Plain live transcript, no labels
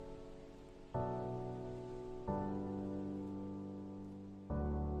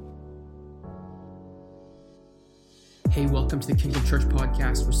Hey, welcome to the Kingdom Church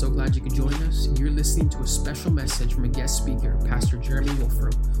Podcast. We're so glad you could join us. You're listening to a special message from a guest speaker, Pastor Jeremy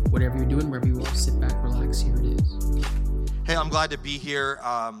Wolfram. Whatever you're doing, wherever you are, sit back, relax. Here it is. Hey, I'm glad to be here.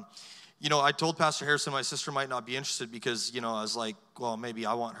 I told Pastor Harrison my sister might not be interested because, I was like, well, maybe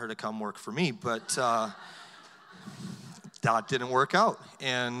I want her to come work for me, but that didn't work out.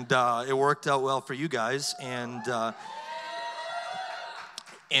 And it worked out well for you guys.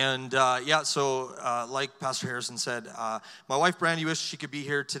 So like Pastor Harrison said, my wife Brandy wished she could be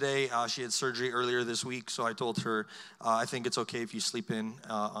here today. She had surgery earlier this week, so I told her I think it's okay if you sleep in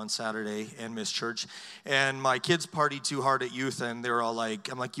on Saturday and miss church. And my kids partied too hard at youth, and they were all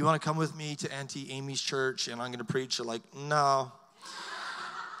like, I'm like, you want to come with me to Auntie Amy's church, and I'm going to preach? They're like, no.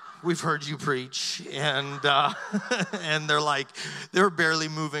 We've heard you preach, and and they were barely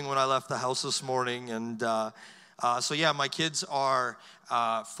moving when I left the house this morning, and my kids are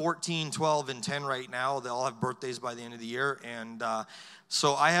 14, 12, and 10 right now. They all have birthdays by the end of the year. And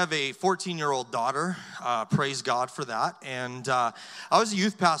so I have a 14-year-old daughter. Praise God for that. And I was a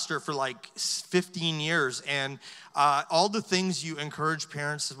youth pastor for like 15 years. And all the things you encourage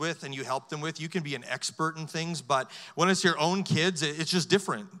parents with and you help them with, you can be an expert in things. But when it's your own kids, it's just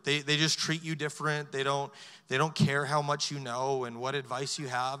different. They just treat you different. They don't care how much you know and what advice you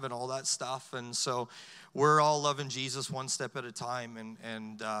have and all that stuff. And so we're all loving Jesus one step at a time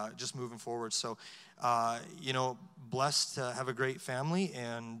and just moving forward. So, blessed to have a great family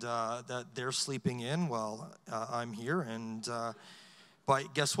and that they're sleeping in while I'm here.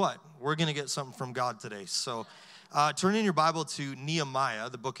 But guess what? We're going to get something from God today. So turn in your Bible to Nehemiah,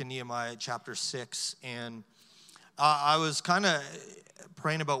 the book of Nehemiah, chapter 6. And I was kind of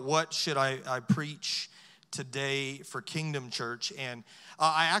praying about what should I preach today for Kingdom Church, and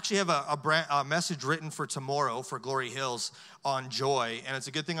I actually have a message written for tomorrow for Glory Hills on joy, and it's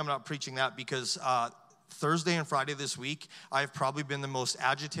a good thing I'm not preaching that because Thursday and Friday this week, I've probably been the most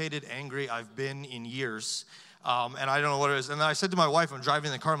agitated, angry I've been in years, and I don't know what it is. And then I said to my wife, I'm driving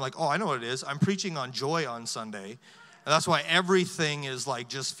in the car, I'm like, oh, I know what it is. I'm preaching on joy on Sunday, and that's why everything is like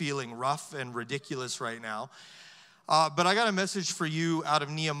just feeling rough and ridiculous right now. But I got a message for you out of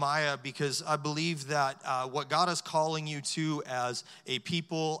Nehemiah because I believe that what God is calling you to as a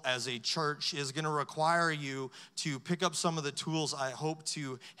people, as a church, is going to require you to pick up some of the tools I hope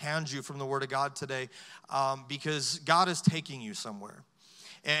to hand you from the Word of God today because God is taking you somewhere.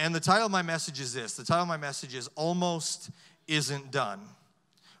 And the title of my message is this. The title of my message is Almost Isn't Done.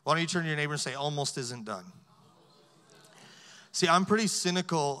 Why don't you turn to your neighbor and say, Almost Isn't Done. See, I'm pretty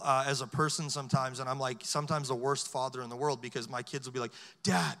cynical as a person sometimes, and I'm like sometimes the worst father in the world because my kids will be like,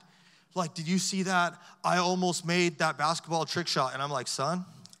 Dad, did you see that? I almost made that basketball trick shot. And I'm like, son,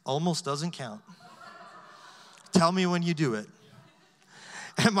 almost doesn't count. Tell me when you do it.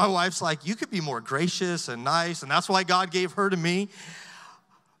 And my wife's like, you could be more gracious and nice, and that's why God gave her to me.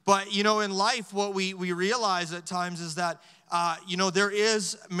 But, in life, what we realize at times is that there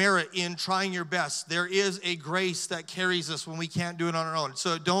is merit in trying your best. There is a grace that carries us when we can't do it on our own.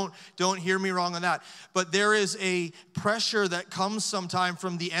 So don't hear me wrong on that. But there is a pressure that comes sometime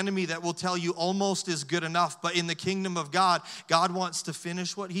from the enemy that will tell you almost is good enough. But in the kingdom of God, God wants to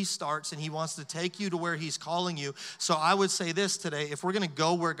finish what he starts, and he wants to take you to where he's calling you. So I would say this today, if we're going to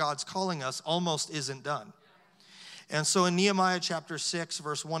go where God's calling us, almost isn't done. And so in Nehemiah chapter 6,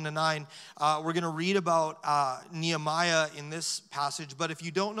 verse 1 to 9, we're going to read about Nehemiah in this passage. But if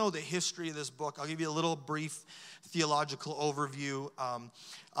you don't know the history of this book, I'll give you a little brief theological overview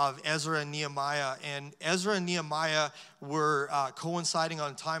of Ezra and Nehemiah. And Ezra and Nehemiah were coinciding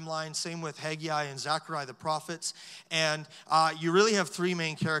on timeline, same with Haggai and Zechariah the prophets. And you really have three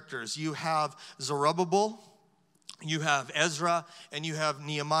main characters. You have Zerubbabel, you have Ezra, and you have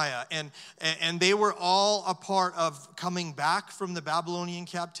Nehemiah. And they were all a part of coming back from the Babylonian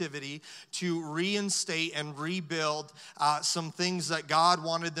captivity to reinstate and rebuild some things that God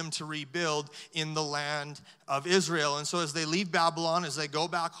wanted them to rebuild in the land of Israel. And so as they leave Babylon, as they go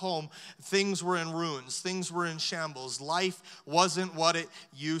back home, things were in ruins. Things were in shambles. Life wasn't what it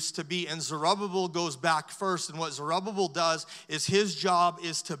used to be. And Zerubbabel goes back first. And what Zerubbabel does is his job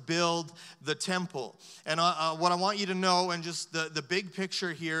is to build the temple. And what I want you to know, and just the big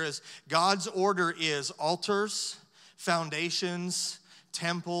picture here is God's order is altars, foundations,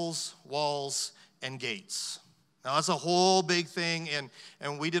 temples, walls, and gates. Now, that's a whole big thing,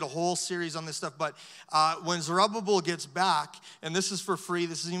 and we did a whole series on this stuff, but when Zerubbabel gets back, and this is for free,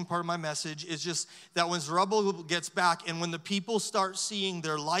 this isn't even part of my message, it's just that when Zerubbabel gets back and when the people start seeing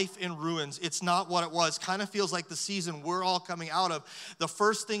their life in ruins, it's not what it was. Kind of feels like the season we're all coming out of. The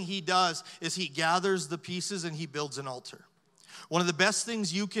first thing he does is he gathers the pieces and he builds an altar. One of the best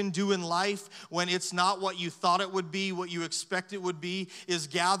things you can do in life when it's not what you thought it would be, what you expect it would be, is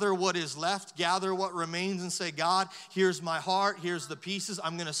gather what is left, gather what remains and say, God, here's my heart, here's the pieces.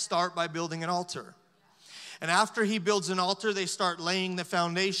 I'm going to start by building an altar. And after he builds an altar, they start laying the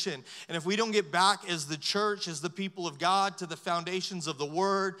foundation. And if we don't get back as the church, as the people of God, to the foundations of the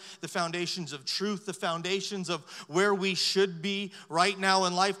word, the foundations of truth, the foundations of where we should be right now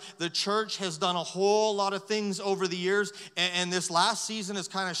in life, the church has done a whole lot of things over the years. And this last season has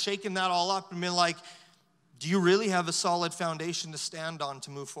kind of shaken that all up and been like, do you really have a solid foundation to stand on to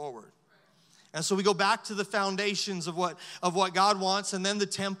move forward? And so we go back to the foundations of what God wants, and then the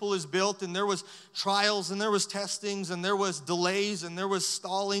temple is built, and there was trials, and there was testings, and there was delays, and there was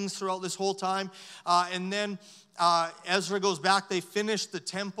stallings throughout this whole time. And then Ezra goes back, they finish the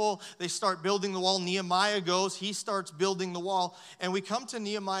temple, they start building the wall. Nehemiah goes, he starts building the wall. And we come to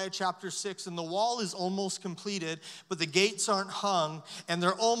Nehemiah chapter 6, and the wall is almost completed, but the gates aren't hung, and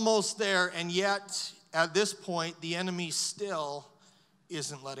they're almost there, and yet at this point, the enemy still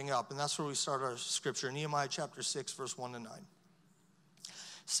isn't letting up. And that's where we start our scripture, Nehemiah chapter 6, verse 1 to 9.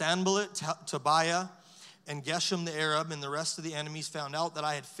 Sanballat, Tobiah, and Geshem the Arab and the rest of the enemies found out that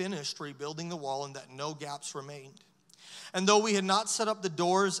I had finished rebuilding the wall and that no gaps remained. And though we had not set up the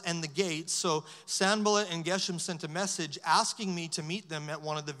doors and the gates, so Sanballat and Geshem sent a message asking me to meet them at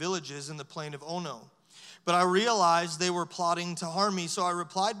one of the villages in the plain of Ono. But I realized they were plotting to harm me, so I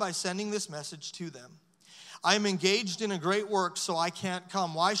replied by sending this message to them. I am engaged in a great work, so I can't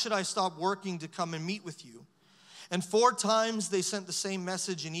come. Why should I stop working to come and meet with you? And 4 times they sent the same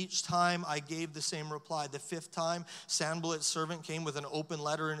message, and each time I gave the same reply. The 5th time, Sanballat's servant came with an open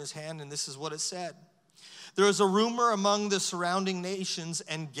letter in his hand, and this is what it said. There is a rumor among the surrounding nations,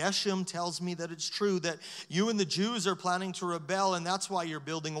 and Geshem tells me that it's true, that you and the Jews are planning to rebel, and that's why you're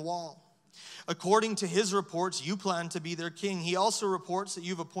building a wall. According to his reports, you plan to be their king. He also reports that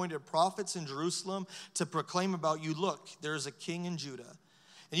you've appointed prophets in Jerusalem to proclaim about you, look, there is a king in Judah.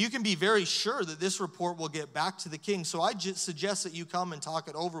 And you can be very sure that this report will get back to the king. So I just suggest that you come and talk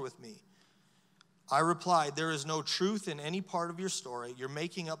it over with me. I replied, there is no truth in any part of your story. You're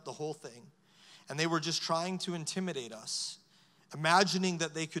making up the whole thing. And they were just trying to intimidate us, imagining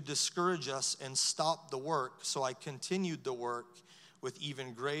that they could discourage us and stop the work. So I continued the work with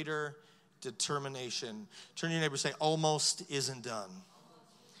even greater determination. Turn to your neighbor and say, almost isn't done.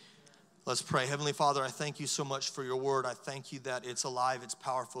 Let's pray. Heavenly Father, I thank you so much for your word. I thank you that it's alive, it's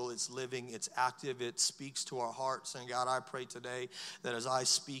powerful, it's living, it's active, it speaks to our hearts. And God, I pray today that as I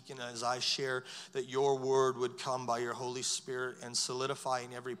speak and as I share, that your word would come by your Holy Spirit and solidify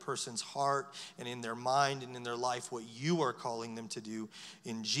in every person's heart and in their mind and in their life what you are calling them to do.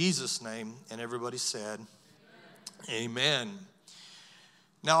 In Jesus' name. And everybody said, Amen.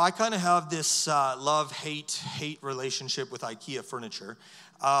 Now, I kind of have this love-hate relationship with IKEA furniture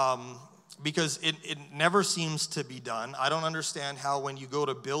because it never seems to be done. I don't understand how when you go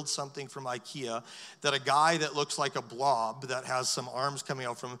to build something from IKEA that a guy that looks like a blob that has some arms coming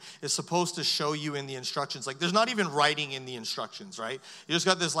out from him is supposed to show you in the instructions. Like, there's not even writing in the instructions, right? You just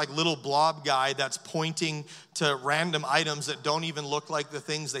got this like little blob guy that's pointing to random items that don't even look like the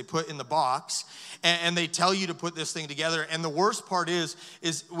things they put in the box. And they tell you to put this thing together. And the worst part is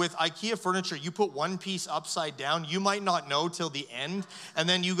with IKEA furniture, you put one piece upside down, you might not know till the end, and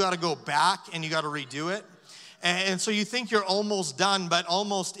then you got to go back and you got to redo it. And so you think you're almost done, but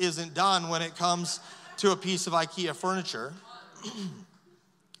almost isn't done when it comes to a piece of IKEA furniture.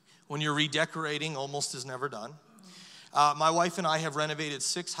 When you're redecorating, almost is never done. My wife and I have renovated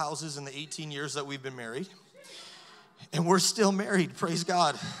 6 houses in the 18 years that we've been married. And we're still married, praise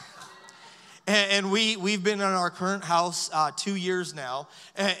God. And we've been in our current house 2 years now,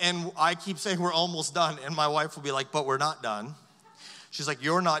 and I keep saying we're almost done, and my wife will be like, but we're not done. She's like,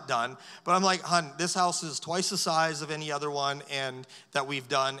 you're not done. But I'm like, hon, this house is twice the size of any other one and that we've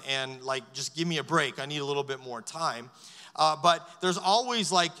done, and like, just give me a break. I need a little bit more time. But there's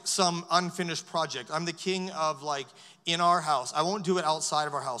always like some unfinished project. I'm the king of like, in our house, I won't do it outside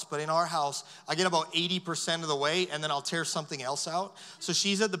of our house, but in our house, I get about 80% of the way, and then I'll tear something else out. So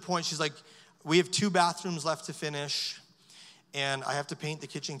she's at the point, she's like, we have 2 bathrooms left to finish, and I have to paint the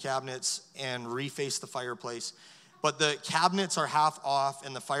kitchen cabinets and reface the fireplace. But the cabinets are half off,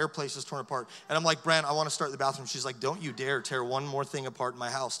 and the fireplace is torn apart. And I'm like, Brand, I want to start the bathroom. She's like, don't you dare tear one more thing apart in my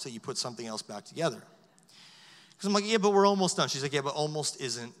house till you put something else back together. Because I'm like, yeah, but we're almost done. She's like, yeah, but almost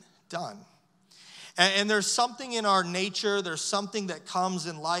isn't done. And there's something in our nature, there's something that comes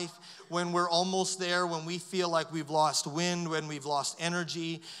in life when we're almost there, when we feel like we've lost wind, when we've lost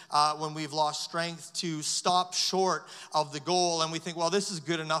energy, when we've lost strength, to stop short of the goal. And we think, well, this is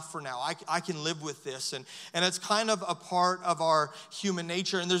good enough for now. I can live with this. And it's kind of a part of our human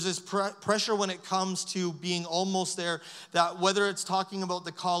nature. And there's this pressure when it comes to being almost there, that whether it's talking about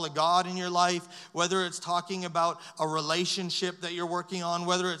the call of God in your life, whether it's talking about a relationship that you're working on,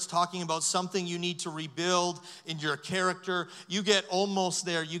 whether it's talking about something you need to rebuild in your character, you get almost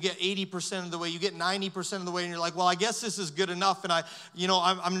there. You get 80% of the way, you get 90% of the way, and you're like, well, I guess this is good enough, and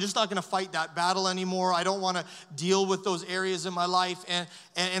I'm just not going to fight that battle anymore. I don't want to deal with those areas in my life.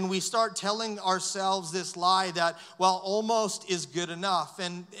 And we start telling ourselves this lie that, well, almost is good enough.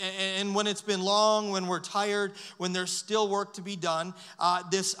 And when it's been long, when we're tired, when there's still work to be done,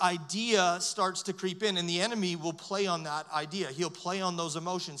 this idea starts to creep in, and the enemy will play on that idea. He'll play on those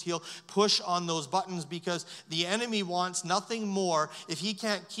emotions. He'll push on those buttons, because the enemy wants nothing more. If he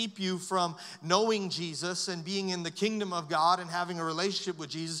can't keep you from knowing Jesus and being in the kingdom of God and having a relationship with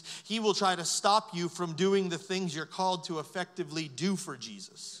Jesus, he will try to stop you from doing the things you're called to effectively do for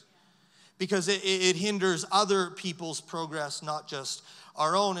Jesus, because it hinders other people's progress, not just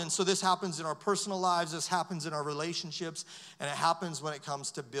our own. And so this happens in our personal lives, this happens in our relationships, and it happens when it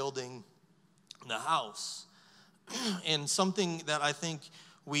comes to building the house. And something that I think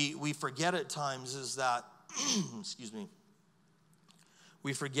we forget at times is that, excuse me,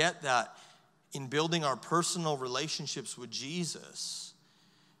 we forget that in building our personal relationships with Jesus,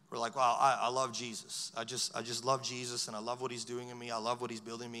 we're like, wow, I love Jesus. I just love Jesus, and I love what he's doing in me. I love what he's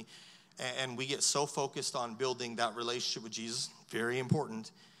building in me. And we get so focused on building that relationship with Jesus, very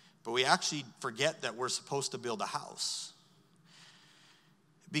important, but we actually forget that we're supposed to build a house.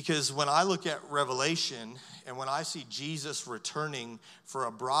 Because when I look at Revelation, and when I see Jesus returning for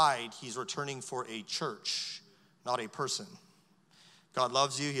a bride, he's returning for a church, not a person. God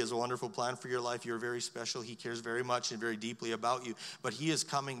loves you. He has a wonderful plan for your life. You're very special. He cares very much and very deeply about you. But he is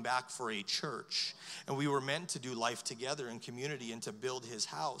coming back for a church. And we were meant to do life together in community and to build his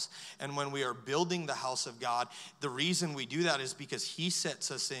house. And when we are building the house of God, the reason we do that is because he sets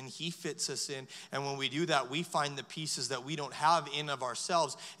us in, he fits us in. And when we do that, we find the pieces that we don't have in of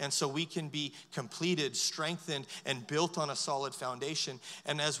ourselves. And so we can be completed, strengthened, and built on a solid foundation.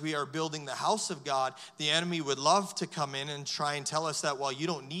 And as we are building the house of God, the enemy would love to come in and try and tell us that, well, you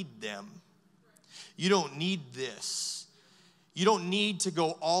don't need them. You don't need this. You don't need to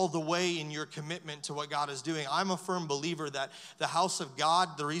go all the way in your commitment to what God is doing. I'm a firm believer that the house of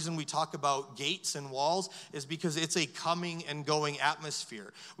God, the reason we talk about gates and walls is because it's a coming and going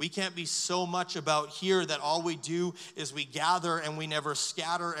atmosphere. We can't be so much about here that all we do is we gather and we never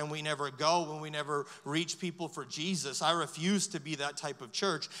scatter and we never go and we never reach people for Jesus. I refuse to be that type of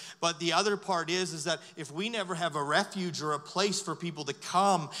church. But the other part is that if we never have a refuge or a place for people to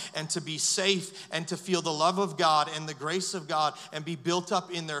come and to be safe and to feel the love of God and the grace of God and be built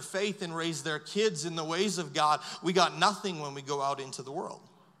up in their faith and raise their kids in the ways of God, we got nothing when we go out into the world.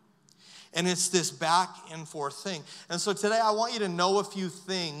 And it's this back and forth thing. And so today I want you to know a few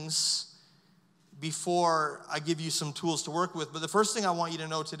things before I give you some tools to work with. But the first thing I want you to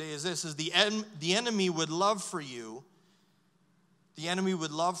know today is this, is the enemy would love for you, the enemy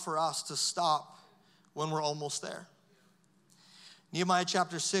would love for us to stop when we're almost there. Nehemiah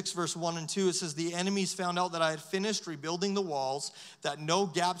chapter 6, verse 1 and 2, it says, the enemies found out that I had finished rebuilding the walls, that no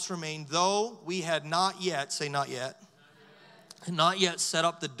gaps remained, though we had not yet, say not yet, not yet set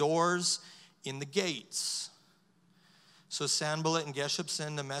up the doors in the gates. So Sanballat and Geshem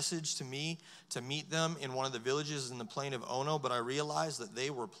sent a message to me to meet them in one of the villages in the plain of Ono, but I realized that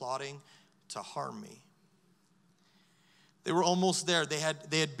they were plotting to harm me. They were almost there. They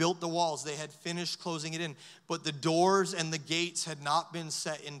had built the walls. They had finished closing it in. But the doors and the gates had not been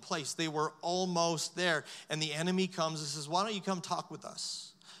set in place. They were almost there. And the enemy comes and says, why don't you come talk with us?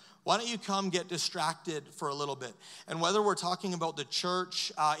 Why don't you come get distracted for a little bit? And whether we're talking about the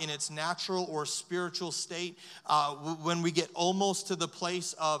church in its natural or spiritual state, when we get almost to the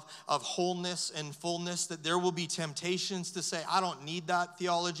place of wholeness and fullness, that there will be temptations to say, I don't need that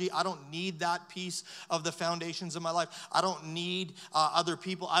theology. I don't need that piece of the foundations of my life. I don't need other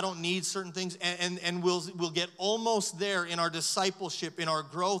people. I don't need certain things. And we'll get almost there in our discipleship, in our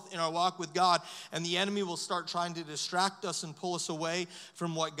growth, in our walk with God. And the enemy will start trying to distract us and pull us away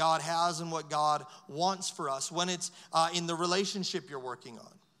from what God has and what God wants for us when it's in the relationship you're working on.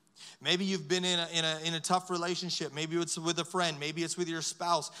 Maybe you've been in a tough relationship. Maybe it's with a friend. Maybe it's with your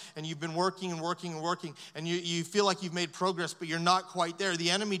spouse. And you've been working and working and working. And you feel like you've made progress, but you're not quite there. The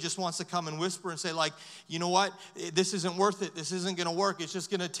enemy just wants to come and whisper and say, like, you know what? This isn't worth it. This isn't going to work. It's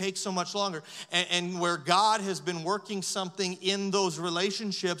just going to take so much longer. And where God has been working something in those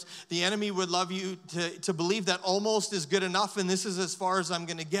relationships, the enemy would love you to believe that almost is good enough. And this is as far as I'm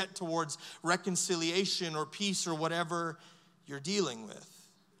going to get towards reconciliation or peace or whatever you're dealing with.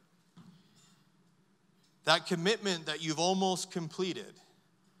 That commitment that you've almost completed,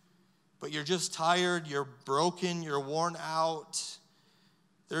 but you're just tired, you're broken, you're worn out.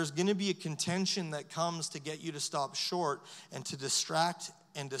 There's going to be a contention that comes to get you to stop short and to distract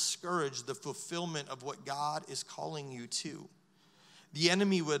and discourage the fulfillment of what God is calling you to. The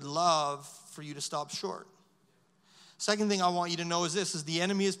enemy would love for you to stop short. Second thing I want you to know is this, is the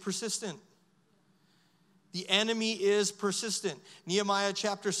enemy is persistent. The enemy is persistent. Nehemiah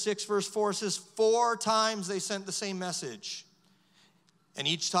chapter 6, verse 4 says, 4 times they sent the same message. And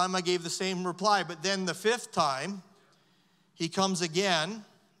each time I gave the same reply. But then the 5th time, he comes again.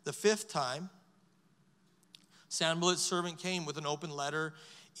 The 5th time, Sanballat's servant came with an open letter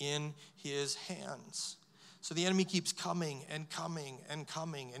in his hands. So the enemy keeps coming and coming and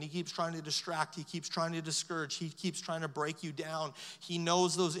coming, and he keeps trying to distract, he keeps trying to discourage, he keeps trying to break you down. He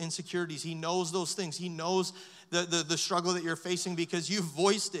knows those insecurities, he knows those things, he knows the struggle that you're facing because you've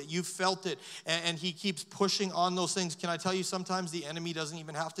voiced it, you've felt it, and he keeps pushing on those things. Can I tell you, sometimes the enemy doesn't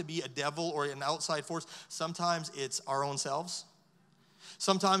even have to be a devil or an outside force. Sometimes it's our own selves.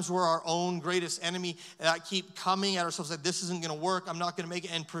 Sometimes we're our own greatest enemy that keep coming at ourselves like, this isn't going to work, I'm not going to make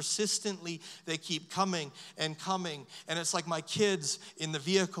it. And persistently, they keep coming and coming. And it's like my kids in the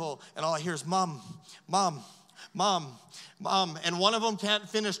vehicle, and all I hear is, Mom, Mom, Mom, Mom. And one of them can't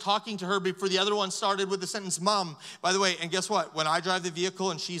finish talking to her before the other one started with the sentence, Mom. By the way, and guess what? When I drive the vehicle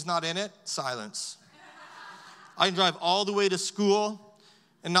and she's not in it, silence. I can drive all the way to school,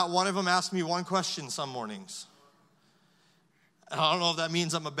 and not one of them asks me one question some mornings. I don't know if that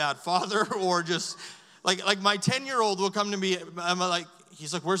means I'm a bad father or just, like my 10-year-old will come to me,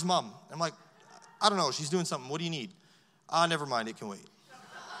 he's like, where's Mom? I'm like, I don't know, she's doing something, what do you need? Never mind, it can wait.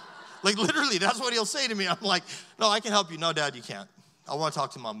 Like literally, that's what he'll say to me. I'm like, no, I can help you. No, Dad, you can't. I want to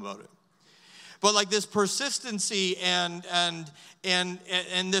talk to Mom about it. But like this persistency and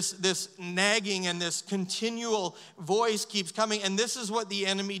this nagging and this continual voice keeps coming. And this is what the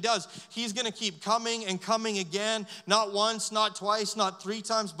enemy does. He's going to keep coming and coming again, not once, not twice, not 3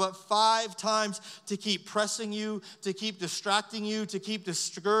 times, but 5 times to keep pressing you, to keep distracting you, to keep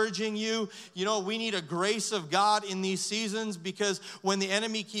discouraging you. You know, we need a grace of God in these seasons, because when the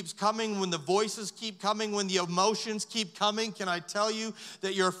enemy keeps coming, when the voices keep coming, when the emotions keep coming, can I tell you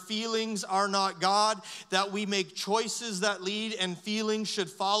that your feelings are not God, that we make choices that lead and feelings should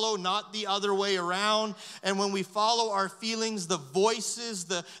follow, not the other way around. And when we follow our feelings, the voices,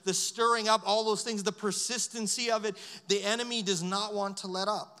 the stirring up, all those things, the persistency of it, the enemy does not want to let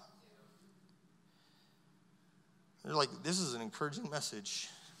up. They're like, this is an encouraging message.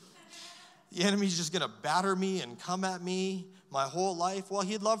 The enemy's just going to batter me and come at me my whole life. Well,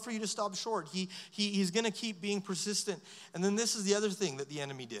 he'd love for you to stop short. He's going to keep being persistent. And then this is the other thing that the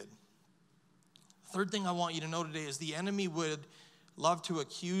enemy did. Third thing I want you to know today is the enemy would love to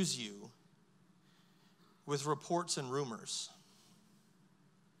accuse you with reports and rumors.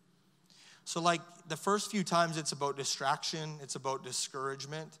 So like the first few times it's about distraction, it's about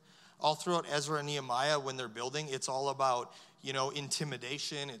discouragement. All throughout Ezra and Nehemiah when they're building, it's all about,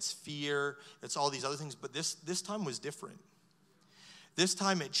 intimidation, it's fear, it's all these other things. But this time was different. This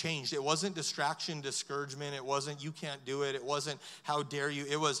time it changed. It wasn't distraction, discouragement. It wasn't you can't do it. It wasn't how dare you.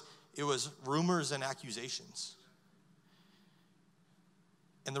 It was rumors and accusations.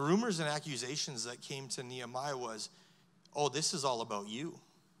 And the rumors and accusations that came to Nehemiah was, oh, this is all about you.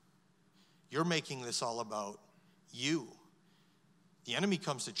 You're making this all about you. The enemy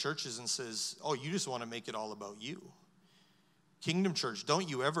comes to churches and says, oh, you just want to make it all about you. Kingdom Church, don't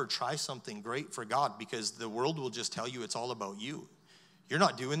you ever try something great for God, because the world will just tell you it's all about you. You're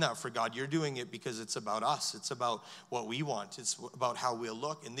not doing that for God. You're doing it because it's about us. It's about what we want. It's about how we'll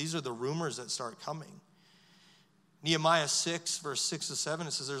look. And these are the rumors that start coming. Nehemiah 6, verse 6 to 7,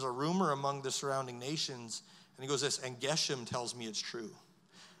 it says, there's a rumor among the surrounding nations. And he goes this, and Geshem tells me it's true.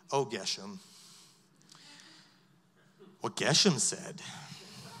 Oh, Geshem. What Geshem said.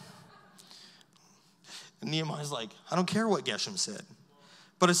 And Nehemiah's like, I don't care what Geshem said.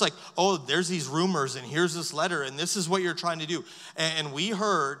 But it's like, oh, there's these rumors, and here's this letter, and this is what you're trying to do. And we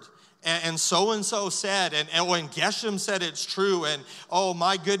heard, and so said, and when Geshem said it's true, and oh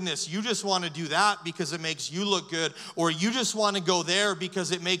my goodness, you just want to do that because it makes you look good, or you just want to go there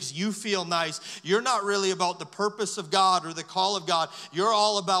because it makes you feel nice. You're not really about the purpose of God or the call of God. You're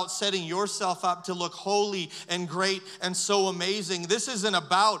all about setting yourself up to look holy and great and so amazing. This isn't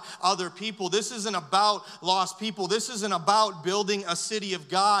about other people. This isn't about lost people. This isn't about building a city of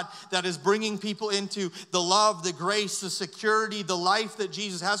God that is bringing people into the love, the grace, the security, the life that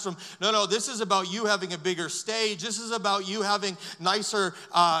Jesus has for them. No, this is about you having a bigger stage. This is about you having nicer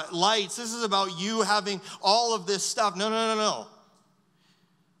lights. This is about you having all of this stuff. No.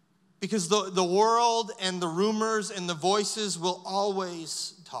 Because the world and the rumors and the voices will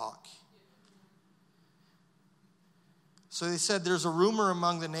always talk. So they said, there's a rumor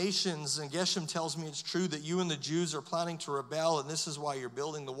among the nations, and Geshem tells me it's true that you and the Jews are planning to rebel, and this is why you're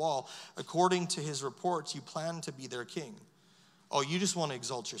building the wall. According to his reports, you plan to be their king. Oh, you just want to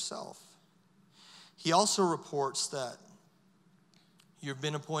exalt yourself. He also reports that you've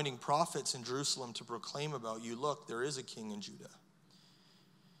been appointing prophets in Jerusalem to proclaim about you. Look, there is a king in Judah.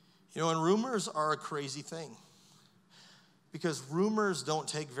 You know, and rumors are a crazy thing because rumors don't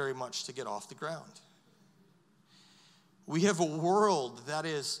take very much to get off the ground. We have a world that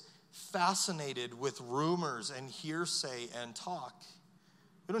is fascinated with rumors and hearsay and talk.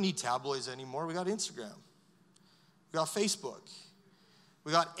 We don't need tabloids anymore. We got Instagram. We got Facebook.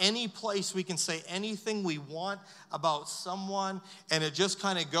 We got any place we can say anything we want about someone, and it just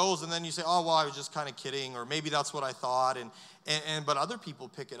kind of goes, and then you say, oh, well, I was just kind of kidding, or maybe that's what I thought, but other people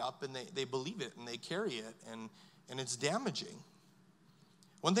pick it up, and they believe it, and they carry it, and it's damaging.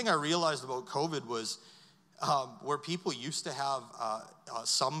 One thing I realized about COVID was where people used to have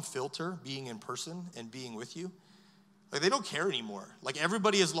some filter being in person and being with you, like they don't care anymore. Like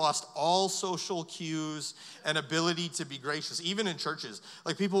everybody has lost all social cues and ability to be gracious, even in churches.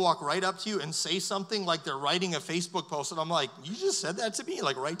 Like people walk right up to you and say something like they're writing a Facebook post, and I'm like, you just said that to me,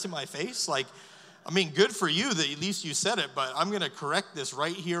 like right to my face? Like, I mean, good for you that at least you said it, but I'm going to correct this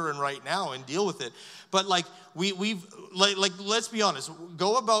right here and right now and deal with it. But like we've let's be honest,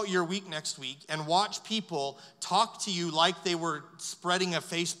 go about your week next week and watch people talk to you like they were spreading a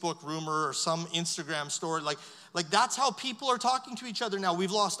Facebook rumor or some Instagram story. Like that's how people are talking to each other now.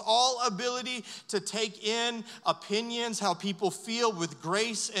 We've lost all ability to take in opinions, how people feel with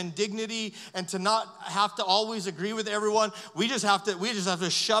grace and dignity, and to not have to always agree with everyone. We just have to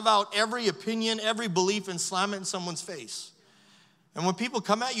shove out every opinion, every belief, and slam it in someone's face. And when people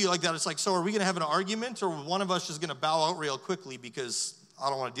come at you like that, it's like, so are we going to have an argument, or one of us just going to bow out real quickly because I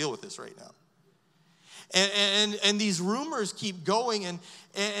don't want to deal with this right now? And these rumors keep going,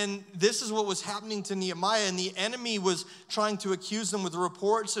 and this is what was happening to Nehemiah, and the enemy was trying to accuse them with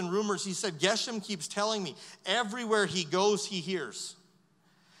reports and rumors. He said, Geshem keeps telling me, everywhere he goes, he hears.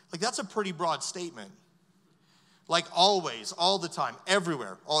 Like, that's a pretty broad statement. Like, always, all the time,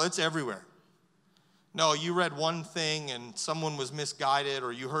 everywhere. Oh, it's everywhere. No, you read one thing, and someone was misguided,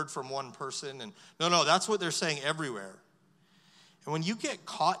 or you heard from one person, and no, that's what they're saying everywhere. And when you get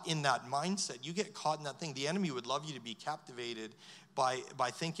caught in that mindset, you get caught in that thing, the enemy would love you to be captivated by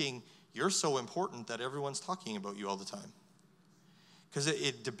thinking you're so important that everyone's talking about you all the time. Because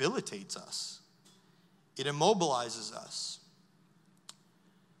it debilitates us. It immobilizes us.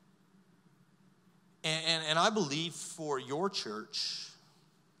 And I believe for your church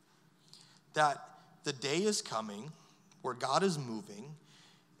that the day is coming where God is moving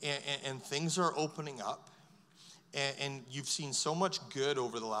and things are opening up. And you've seen so much good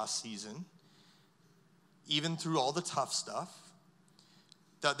over the last season, even through all the tough stuff,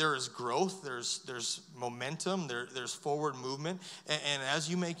 that there is growth, there's momentum, there's forward movement. And as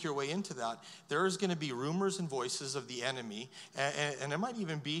you make your way into that, there is going to be rumors and voices of the enemy. And there might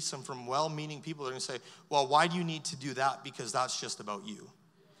even be some from well-meaning people that are going to say, well, why do you need to do that? Because that's just about you.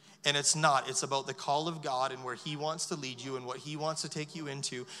 And it's not. It's about the call of God and where he wants to lead you and what he wants to take you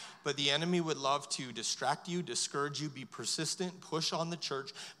into. But the enemy would love to distract you, discourage you, be persistent, push on the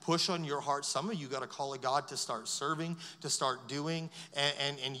church, push on your heart. Some of you got a call of God to start serving, to start doing.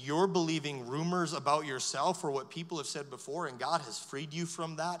 And you're believing rumors about yourself or what people have said before. And God has freed you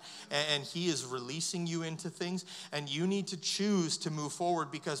from that. And he is releasing you into things. And you need to choose to move forward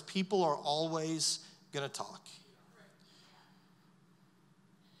because people are always going to talk.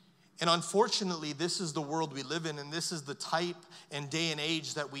 And unfortunately, this is the world we live in, and this is the type and day and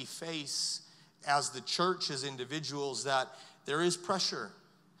age that we face as the church, as individuals, that there is pressure.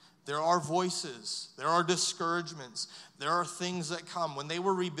 There are voices. There are discouragements. There are things that come. When they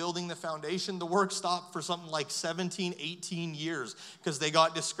were rebuilding the foundation, the work stopped for something like 17, 18 years because they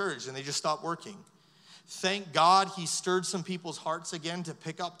got discouraged and they just stopped working. Thank God he stirred some people's hearts again to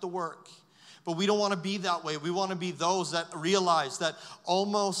pick up the work. But we don't want to be that way. We want to be those that realize that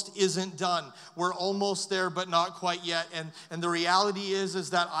almost isn't done. We're almost there, but not quite yet. And the reality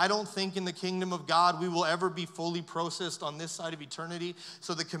is that I don't think in the kingdom of God we will ever be fully processed on this side of eternity.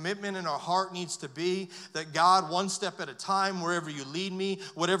 So the commitment in our heart needs to be that God, one step at a time, wherever you lead me,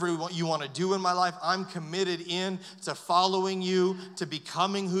 whatever you want to do in my life, I'm committed in to following you, to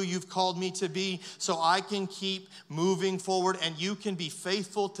becoming who you've called me to be, so I can keep moving forward and you can be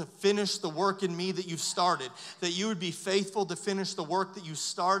faithful to finish the work in me that you've started, that you would be faithful to finish the work that you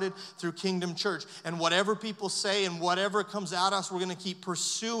started through Kingdom Church. And whatever people say and whatever comes at us, we're going to keep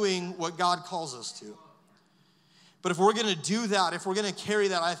pursuing what God calls us to. But if we're going to do that, if we're going to carry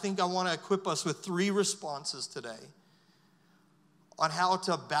that, I think I want to equip us with 3 responses today on how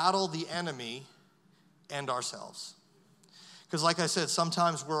to battle the enemy and ourselves. Because like I said,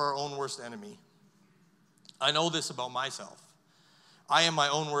 sometimes we're our own worst enemy. I know this about myself. I am my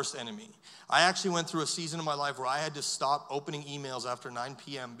own worst enemy. I actually went through a season of my life where I had to stop opening emails after 9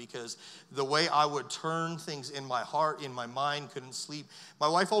 p.m. because the way I would turn things in my heart, in my mind, couldn't sleep. My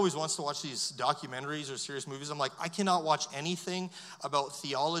wife always wants to watch these documentaries or serious movies. I'm like, I cannot watch anything about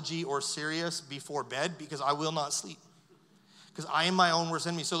theology or serious before bed because I will not sleep. Because I am my own worst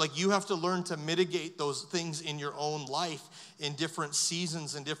enemy. So like you have to learn to mitigate those things in your own life in different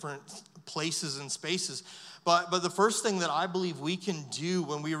seasons and different places and spaces. But the first thing that I believe we can do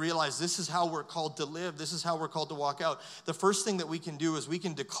when we realize this is how we're called to live, this is how we're called to walk out, the first thing that we can do is we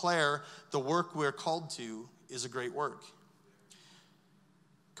can declare the work we're called to is a great work.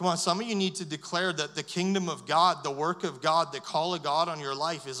 Come on, some of you need to declare that the kingdom of God, the work of God, the call of God on your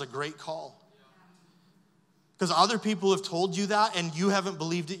life is a great call. Because other people have told you that and you haven't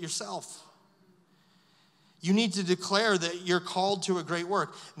believed it yourself. You need to declare that you're called to a great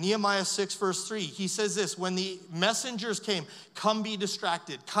work. Nehemiah 6 verse 3, he says this, when the messengers came, come be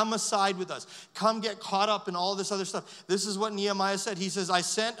distracted, come aside with us, come get caught up in all this other stuff. This is what Nehemiah said. He says, I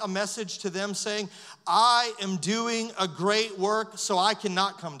sent a message to them saying, I am doing a great work, so I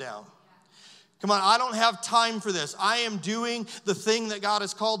cannot come down. Come on, I don't have time for this. I am doing the thing that God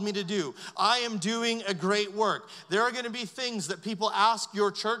has called me to do. I am doing a great work. There are going to be things that people ask your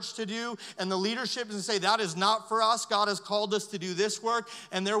church to do, and the leadership is say, that is not for us. God has called us to do this work.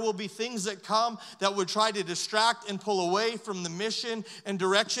 And there will be things that come that would try to distract and pull away from the mission and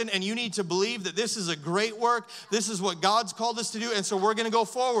direction. And you need to believe that this is a great work. This is what God's called us to do. And so we're going to go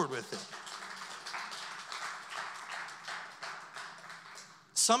forward with it.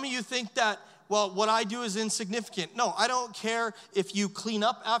 Some of you think that, well, what I do is insignificant. No, I don't care if you clean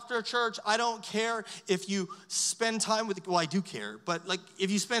up after a church. I don't care if you spend time with, well, I do care, but like if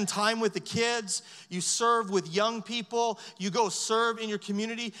you spend time with the kids, you serve with young people, you go serve in your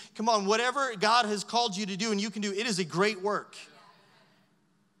community. Come on, whatever God has called you to do and you can do, it is a great work.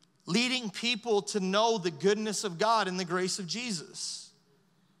 Leading people to know the goodness of God and the grace of Jesus.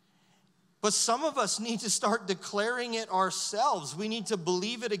 But some of us need to start declaring it ourselves. We need to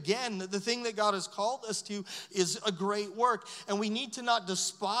believe it again, that the thing that God has called us to is a great work. And we need to not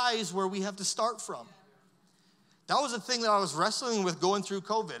despise where we have to start from. That was a thing that I was wrestling with going through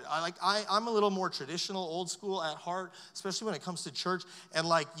COVID. I'm a little more traditional, old school at heart, especially when it comes to church. And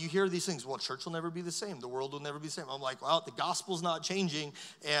like you hear these things, well, church will never be the same. The world will never be the same. I'm like, well, the gospel's not changing.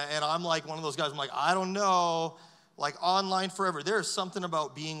 And I'm like one of those guys, I'm like, I don't know. Like online forever. There is something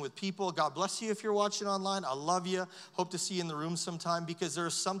about being with people. God bless you if you're watching online. I love you. Hope to see you in the room sometime because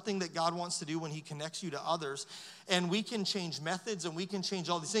there's something that God wants to do when he connects you to others. And we can change methods and we can change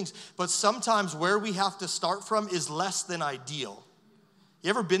all these things. But sometimes where we have to start from is less than ideal. You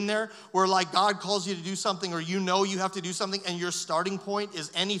ever been there where like God calls you to do something or you know you have to do something and your starting point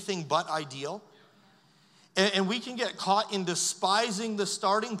is anything but ideal? And we can get caught in despising the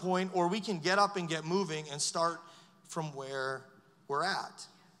starting point, or we can get up and get moving and start from where we're at.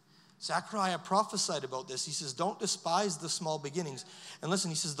 Zechariah prophesied about this. He says, don't despise the small beginnings. And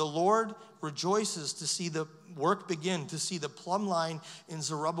listen, he says, the Lord rejoices to see the work begin, to see the plumb line in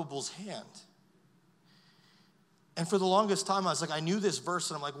Zerubbabel's hand. And for the longest time, I was like, I knew this verse,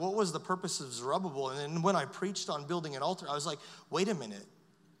 and I'm like, what was the purpose of Zerubbabel? And then when I preached on building an altar, I was like, wait a minute.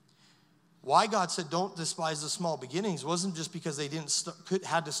 Why God said don't despise the small beginnings wasn't just because they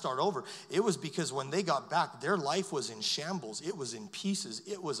had to start over. It was because when they got back, their life was in shambles. It was in pieces.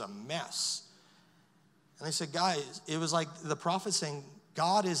 It was a mess. And they said, guys, it was like the prophet saying,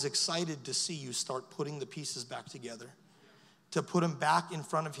 God is excited to see you start putting the pieces back together, to put them back in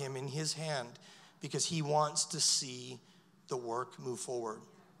front of him in his hand, because he wants to see the work move forward.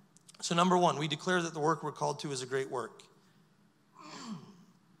 So number one, we declare that the work we're called to is a great work.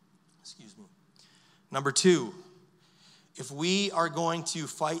 Excuse me. Number two, if we are going to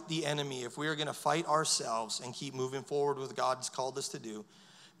fight the enemy, if we are going to fight ourselves and keep moving forward with what God's called us to do,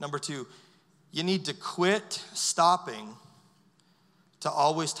 number two, you need to quit stopping to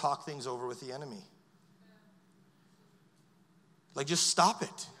always talk things over with the enemy. Like, just stop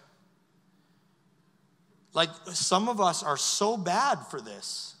it. Like, some of us are so bad for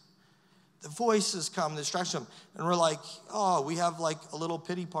this. The voices come, the distractions come, and we're like, oh, we have like a little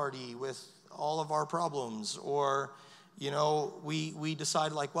pity party with all of our problems. Or, you know, we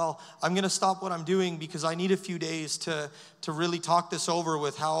decide like, well, I'm going to stop what I'm doing because I need a few days to really talk this over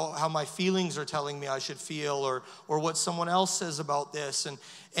with how my feelings are telling me I should feel, or what someone else says about this.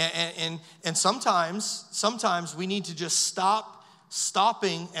 And sometimes we need to just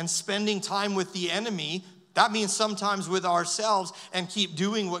stopping and spending time with the enemy. That means sometimes with ourselves, and keep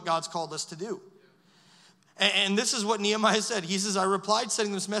doing what God's called us to do. And this is what Nehemiah said. He says, I replied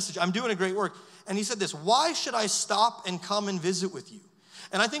sending this message, I'm doing a great work. And he said this, why should I stop and come and visit with you?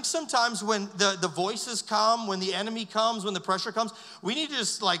 And I think sometimes when the voices come, when the enemy comes, when the pressure comes, we need to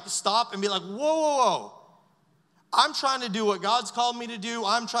just like stop and be like, whoa. I'm trying to do what God's called me to do.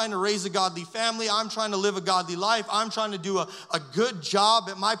 I'm trying to raise a godly family. I'm trying to live a godly life. I'm trying to do a good job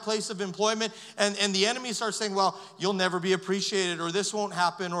at my place of employment. And the enemy starts saying, well, you'll never be appreciated, or this won't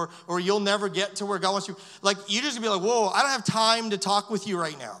happen, or you'll never get to where God wants you. Like, you just be like, whoa, I don't have time to talk with you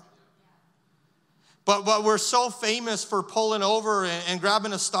right now. But we're so famous for pulling over and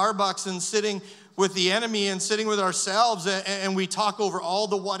grabbing a Starbucks and sitting with the enemy and sitting with ourselves, and we talk over all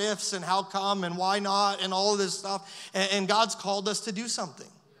the what ifs and how come and why not and all of this stuff, and God's called us to do something.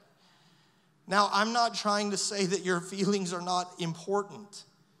 Now, I'm not trying to say that your feelings are not important,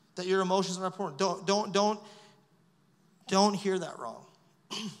 that your emotions are not important. Don't hear that wrong.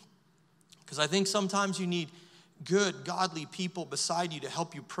 Because I think sometimes you need good, godly people beside you to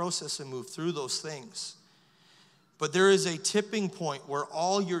help you process and move through those things. But there is a tipping point where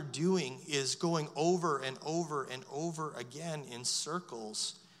all you're doing is going over and over and over again in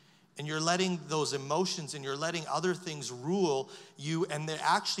circles. And you're letting those emotions and you're letting other things rule you, and they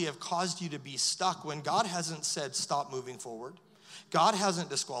actually have caused you to be stuck when God hasn't said stop moving forward. God hasn't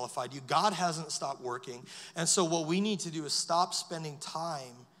disqualified you. God hasn't stopped working. And so what we need to do is stop spending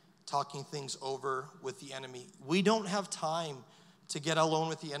time talking things over with the enemy. We don't have time to get alone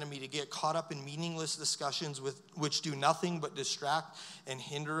with the enemy, to get caught up in meaningless discussions which do nothing but distract and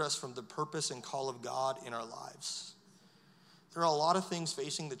hinder us from the purpose and call of God in our lives. There are a lot of things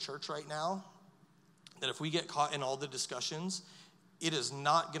facing the church right now that if we get caught in all the discussions, it is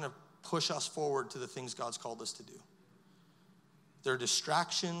not going to push us forward to the things God's called us to do. They're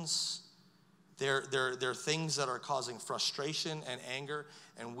distractions. They're things that are causing frustration and anger,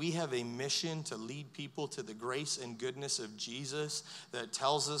 and we have a mission to lead people to the grace and goodness of Jesus that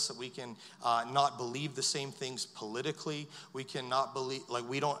tells us that we can not believe the same things politically. We cannot believe, like,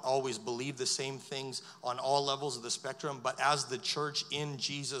 we don't always believe the same things on all levels of the spectrum, but as the church in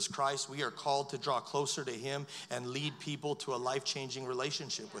Jesus Christ, we are called to draw closer to him and lead people to a life-changing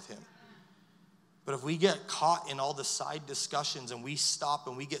relationship with him. But if we get caught in all the side discussions and we stop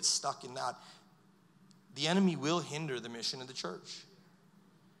and we get stuck in that, the enemy will hinder the mission of the church.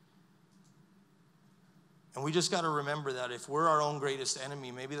 And we just got to remember that if we're our own greatest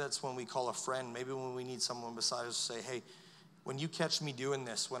enemy, maybe that's when we call a friend, maybe when we need someone beside us to say, hey, when you catch me doing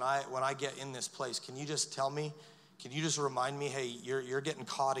this, when I get in this place, can you just tell me, can you just remind me, hey, you're getting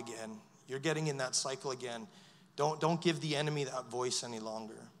caught again. You're getting in that cycle again. Don't give the enemy that voice any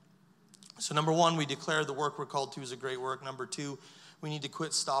longer. So number one, we declare the work we're called to is a great work. Number two, we need to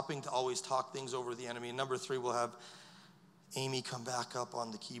quit stopping to always talk things over the enemy. And number three, we'll have Amy come back up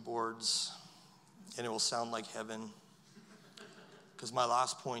on the keyboards, and it will sound like heaven, because my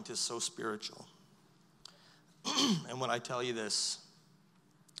last point is so spiritual. And when I tell you this,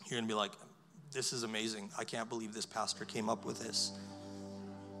 you're going to be like, this is amazing. I can't believe this pastor came up with this.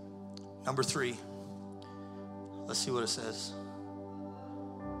 Number three, let's see what it says.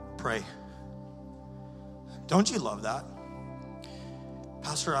 Pray. Don't you love that?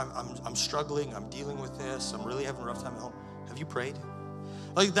 Pastor, I'm struggling. I'm dealing with this. I'm really having a rough time at home. Have you prayed?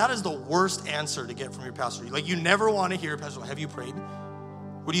 Like, that is the worst answer to get from your pastor. Like, you never want to hear, Pastor, have you prayed?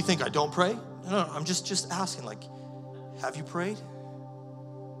 What do you think, I don't pray? No, I'm just asking, like, have you prayed?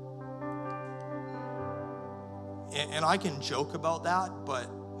 And I can joke about that, but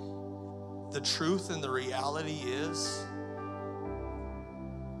the truth and the reality is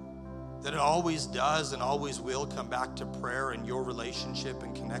that it always does and always will come back to prayer and your relationship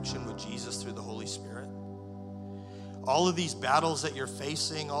and connection with Jesus through the Holy Spirit. all of these battles that you're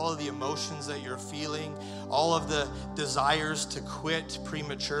facing, all of the emotions that you're feeling, all of the desires to quit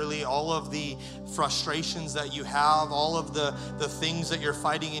prematurely, all of the frustrations that you have, all of the things that you're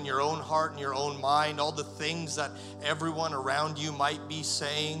fighting in your own heart and your own mind, all the things that everyone around you might be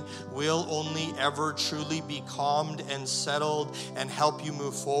saying will only ever truly be calmed and settled and help you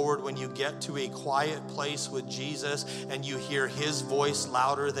move forward when you get to a quiet place with Jesus and you hear his voice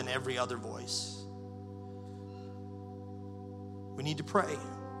louder than every other voice. We need to pray.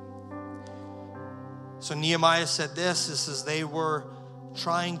 So Nehemiah said this is they were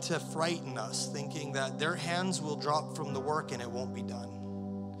trying to frighten us, thinking that their hands will drop from the work and it won't be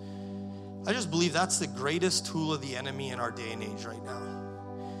done. I just believe that's the greatest tool of the enemy in our day and age right now.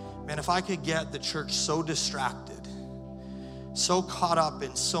 Man, if I could get the church so distracted, so caught up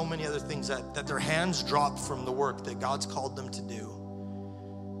in so many other things that their hands drop from the work that God's called them to do.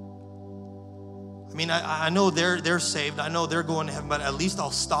 I mean, I know they're saved. I know they're going to heaven, but at least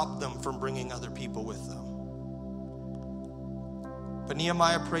I'll stop them from bringing other people with them. But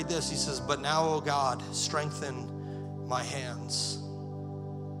Nehemiah prayed this. He says, but now, O God, strengthen my hands.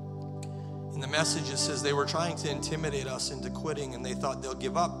 In the Message, it says they were trying to intimidate us into quitting, and they thought they'll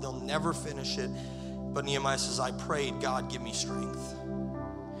give up. They'll never finish it. But Nehemiah says, I prayed, God, give me strength.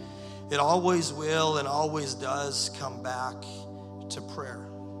 It always will and always does come back to prayer.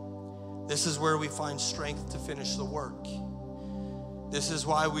 This is where we find strength to finish the work. This is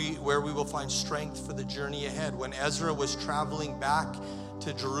where we will find strength for the journey ahead. When Ezra was traveling back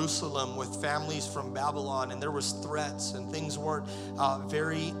to Jerusalem with families from Babylon, and there was threats and things weren't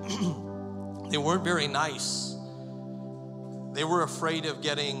very nice. They were afraid of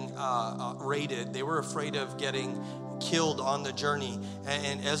getting raided. They were afraid of getting killed on the journey.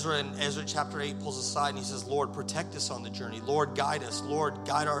 And Ezra in Ezra chapter 8 pulls aside and he says, Lord, protect us on the journey. Lord, guide us. Lord,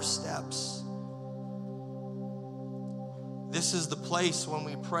 guide our steps. This is the place when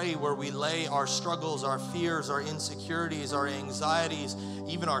we pray where we lay our struggles, our fears, our insecurities, our anxieties,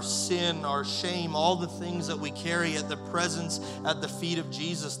 even our sin, our shame, all the things that we carry at the presence, at the feet of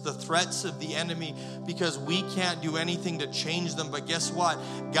Jesus, the threats of the enemy, because we can't do anything to change them. But guess what?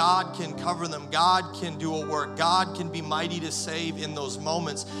 God can cover them. God can do a work. God can be mighty to save in those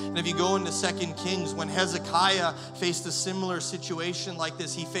moments. And if you go into 2 Kings, when Hezekiah faced a similar situation like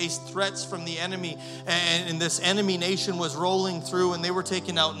this, he faced threats from the enemy, and this enemy nation was rolling through, and they were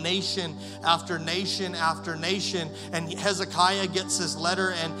taking out nation after nation after nation. And Hezekiah gets this letter,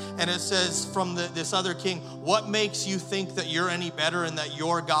 and it says from this other king, what makes you think that you're any better and that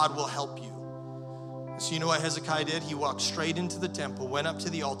your God will help you? So you know what Hezekiah did? He walked straight into the temple, went up to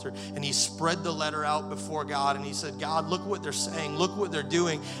the altar, and he spread the letter out before God. And he said, God, look what they're saying. Look what they're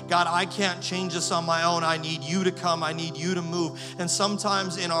doing. God, I can't change this on my own. I need you to come. I need you to move. And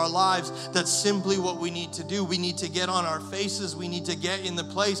sometimes in our lives, that's simply what we need to do. We need to get on our faces. We need to get in the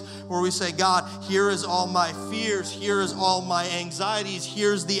place where we say, God, here is all my fears. Here is all my anxieties.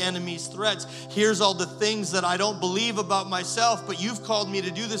 Here's the enemy's threats. Here's all the things that I don't believe about myself, but you've called me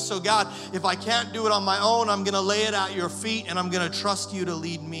to do this. So God, if I can't do it on my own, I'm going to lay it at your feet, and I'm going to trust you to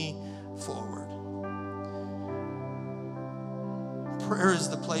lead me forward. Prayer is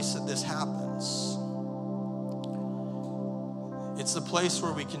the place that this happens. It's the place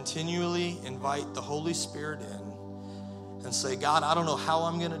where we continually invite the Holy Spirit in and say, God, I don't know how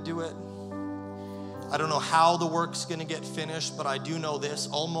I'm going to do it. I don't know how the work's going to get finished, but I do know this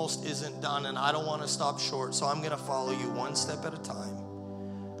almost isn't done, and I don't want to stop short, so I'm going to follow you one step at a time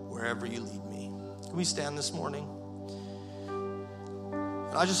wherever you lead me. Can we stand this morning?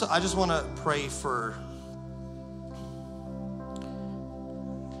 And I just want to pray for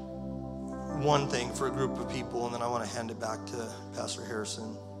one thing for a group of people, and then I want to hand it back to Pastor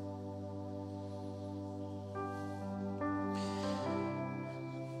Harrison.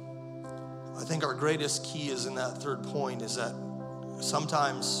 I think our greatest key is in that third point, is that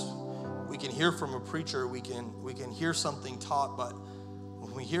sometimes we can hear from a preacher, we can hear something taught, but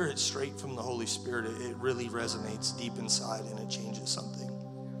when we hear it straight from the Holy Spirit, it really resonates deep inside and it changes something.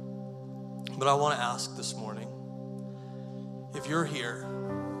 But I want to ask this morning, if you're here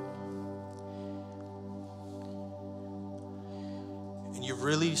and you've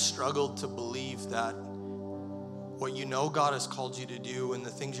really struggled to believe that what you know God has called you to do and the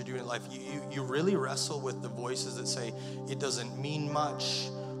things you're doing in life, you really wrestle with the voices that say it doesn't mean much.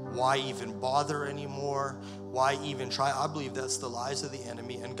 Why even bother anymore? Why even try? I believe that's the lies of the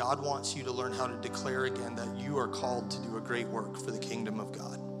enemy, and God wants you to learn how to declare again that you are called to do a great work for the kingdom of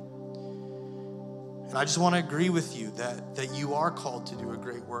God. And I just want to agree with you that you are called to do a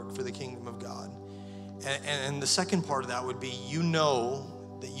great work for the kingdom of God. And the second part of that would be, you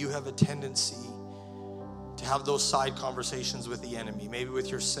know that you have a tendency to have those side conversations with the enemy, maybe with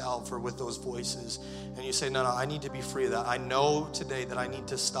yourself or with those voices, and you say, no, I need to be free of that. I know today that I need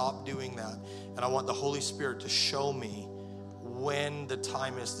to stop doing that, and I want the Holy Spirit to show me when the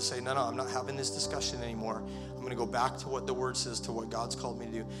time is to say, no, I'm not having this discussion anymore. I'm going to go back to what the Word says, to what God's called me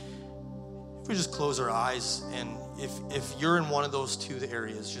to do. If we just close our eyes, and if you're in one of those two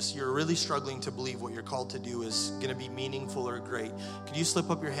areas, just you're really struggling to believe what you're called to do is going to be meaningful or great, could you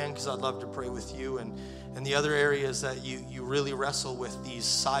slip up your hand, because I'd love to pray with you. And the other areas that you really wrestle with these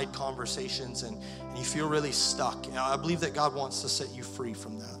side conversations and you feel really stuck, I believe that God wants to set you free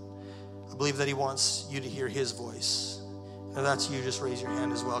from that. I believe that He wants you to hear His voice. If that's you, just raise your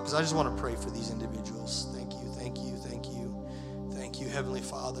hand as well, because I just want to pray for these individuals. Thank you, thank you, thank you. Thank you, Heavenly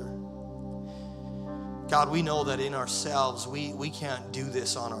Father. God, we know that in ourselves, we can't do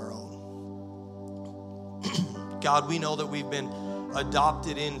this on our own. God, we know that we've been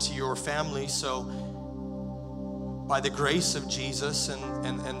adopted into your family, so by the grace of Jesus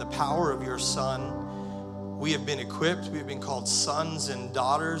and the power of your Son, we have been equipped, we've been called sons and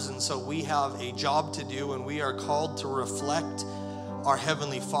daughters, and so we have a job to do, and we are called to reflect our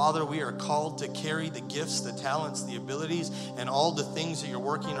Heavenly Father. We are called to carry the gifts, the talents, the abilities, and all the things that you're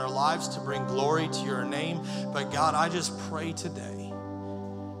working in our lives to bring glory to your name. But God, I just pray today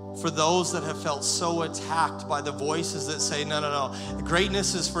for those that have felt so attacked by the voices that say, no,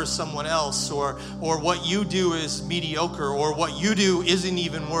 greatness is for someone else, or what you do is mediocre, or what you do isn't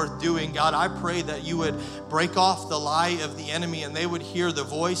even worth doing. God, I pray that you would break off the lie of the enemy and they would hear the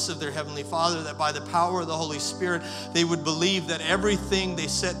voice of their Heavenly Father, that by the power of the Holy Spirit, they would believe that everything they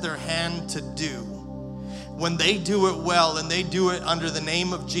set their hand to do, when they do it well and they do it under the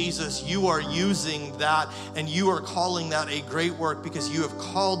name of Jesus, you are using that and you are calling that a great work, because you have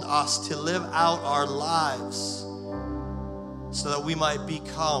called us to live out our lives so that we might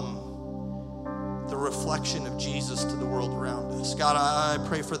become the reflection of Jesus to the world around us. God, I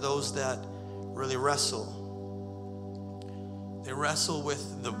pray for those that really wrestle. They wrestle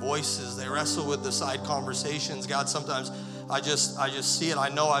with the voices. They wrestle with the side conversations. God, sometimes I just see it. I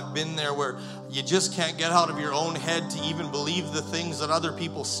know I've been there where you just can't get out of your own head to even believe the things that other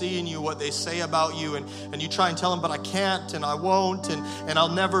people see in you, what they say about you, and you try and tell them, but I can't and I won't and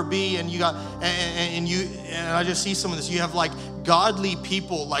I'll never be, and I just see some of this. You have like godly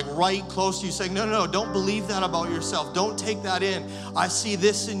people like right close to you saying, no, don't believe that about yourself. Don't take that in. I see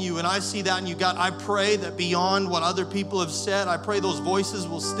this in you and I see that in you. God, I pray that beyond what other people have said, I pray those voices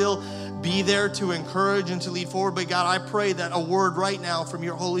will still be there to encourage and to lead forward. But God, I pray that a word right now from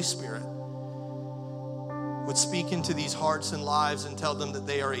your Holy Spirit would speak into these hearts and lives and tell them that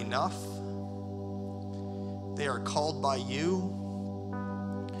they are enough. They are called by you,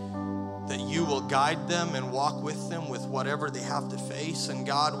 that you will guide them and walk with them with whatever they have to face. And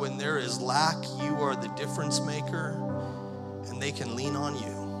God, when there is lack, you are the difference maker and they can lean on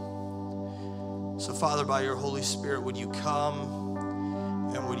you. So Father, by your Holy Spirit, would you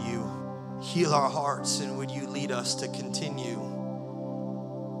come and would you heal our hearts, and would you lead us to continue,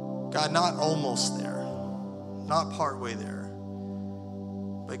 God, not almost there, not partway there,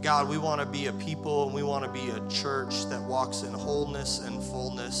 but God, we want to be a people and we want to be a church that walks in wholeness and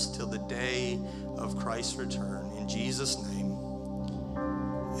fullness till the day of Christ's return. In Jesus' name,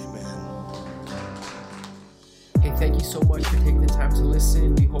 amen. Hey, thank you so much for taking the time to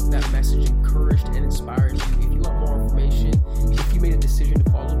listen. We hope that message encouraged and inspired you. If you want more information, if you made a decision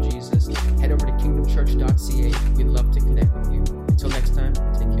to follow Jesus, head over to kingdomchurch.ca. We'd love to connect with you. Until next time.